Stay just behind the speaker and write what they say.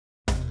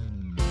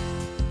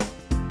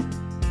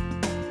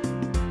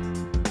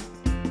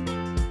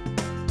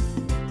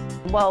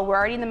Well, we're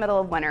already in the middle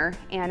of winter,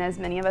 and as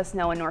many of us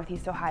know in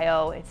Northeast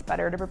Ohio, it's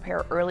better to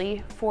prepare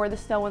early for the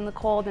snow and the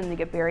cold than to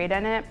get buried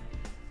in it.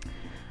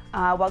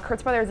 While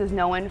Kurtz Brothers is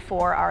known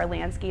for our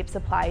landscape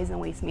supplies and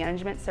waste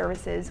management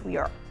services, we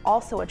are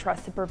also a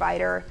trusted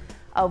provider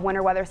of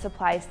winter weather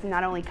supplies to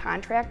not only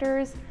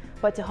contractors,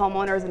 but to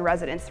homeowners and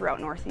residents throughout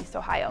Northeast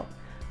Ohio.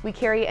 We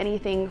carry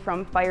anything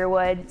from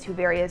firewood to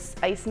various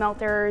ice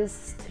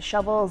melters, to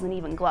shovels, and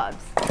even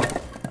gloves.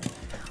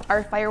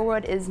 Our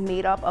firewood is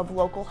made up of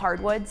local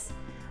hardwoods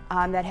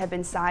that have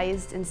been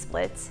sized and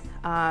split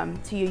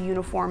to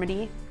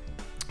uniformity.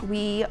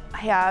 We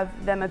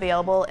have them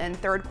available in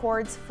third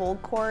cords, full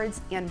cords,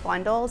 and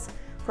bundles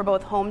for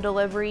both home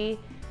delivery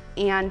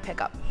and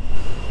pickup.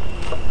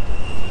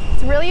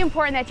 It's really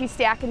important that you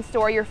stack and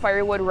store your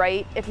firewood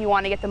right if you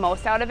want to get the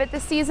most out of it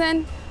this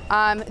season.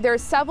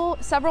 There's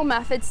several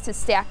methods to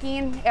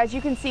stacking. As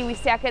you can see, we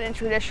stack it in a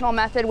traditional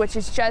method, which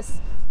is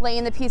just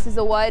laying the pieces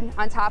of wood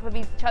on top of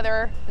each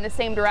other in the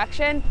same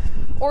direction.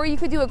 Or you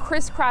could do a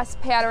crisscross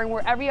pattern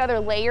where every other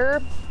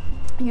layer,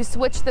 you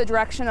switch the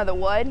direction of the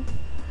wood.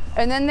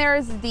 And then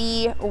there's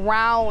the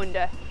round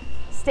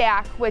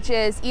stack, which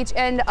is each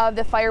end of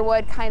the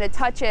firewood kind of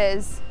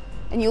touches,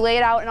 and you lay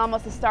it out in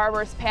almost a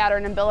starburst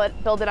pattern and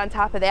build it on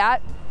top of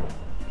that.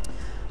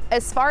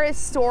 As far as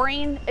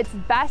storing, it's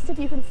best if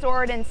you can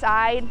store it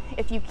inside.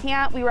 If you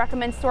can't, we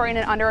recommend storing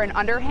it under an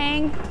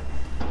underhang.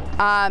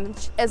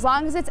 As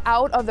long as it's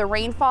out of the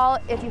rainfall.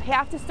 If you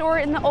have to store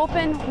it in the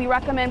open, we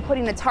recommend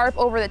putting a tarp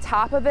over the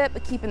top of it,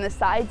 but keeping the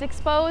sides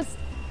exposed.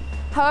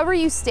 However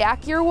you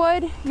stack your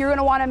wood, you're going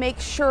to want to make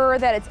sure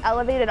that it's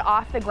elevated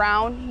off the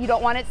ground. You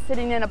don't want it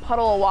sitting in a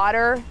puddle of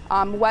water.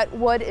 Wet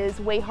wood is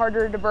way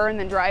harder to burn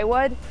than dry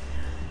wood.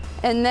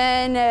 And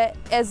then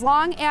as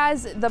long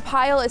as the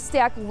pile is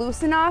stacked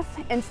loose enough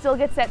and still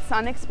gets that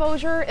sun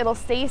exposure, it'll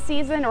stay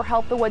seasoned or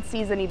help the wood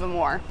season even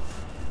more.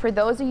 For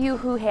those of you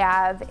who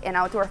have an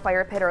outdoor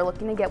fire pit or are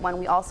looking to get one,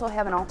 we also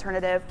have an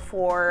alternative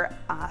for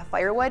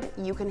firewood.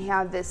 You can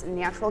have this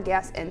natural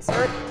gas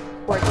insert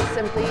where it just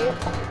simply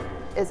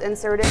is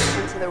inserted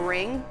into the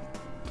ring,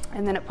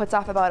 and then it puts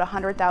off about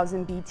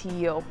 100,000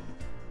 BTU.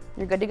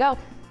 You're good to go.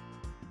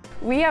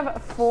 We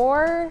have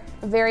 4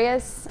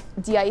 various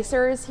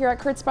de-icers here at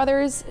Kurtz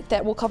Brothers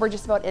that will cover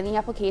just about any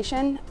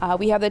application.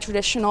 We have the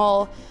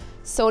traditional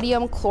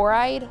sodium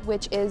chloride,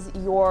 which is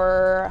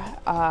your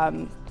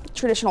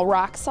traditional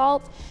rock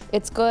salt.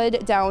 It's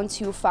good down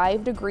to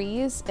 5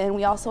 degrees, and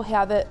we also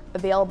have it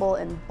available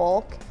in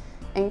bulk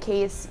in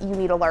case you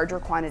need a larger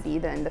quantity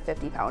than the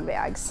 50-pound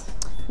bags.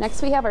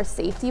 Next, we have our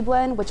safety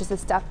blend, which is a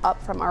step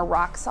up from our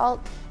rock salt.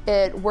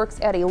 It works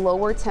at a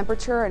lower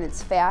temperature and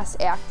it's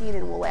fast acting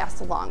and will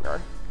last longer.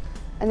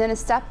 And then a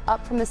step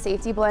up from the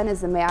safety blend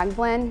is the mag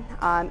blend.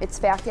 It's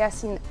fast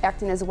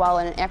acting as well,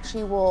 and it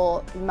actually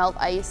will melt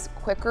ice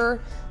quicker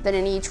than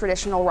any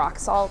traditional rock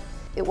salt.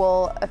 It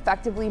will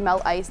effectively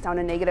melt ice down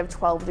to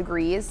 -12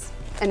 degrees,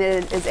 and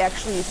it is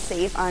actually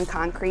safe on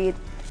concrete,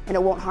 and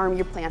it won't harm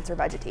your plants or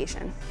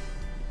vegetation.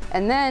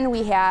 And then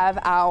we have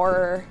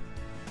our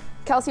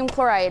calcium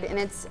chloride, and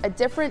it's a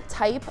different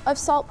type of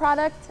salt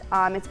product.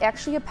 It's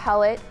actually a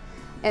pellet,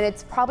 and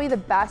it's probably the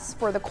best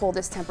for the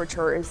coldest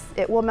temperatures.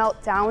 It will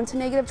melt down to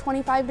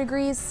 -25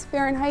 degrees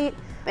Fahrenheit.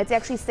 It's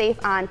actually safe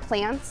on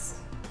plants,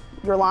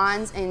 your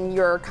lawns, and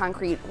your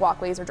concrete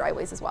walkways or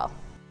driveways as well.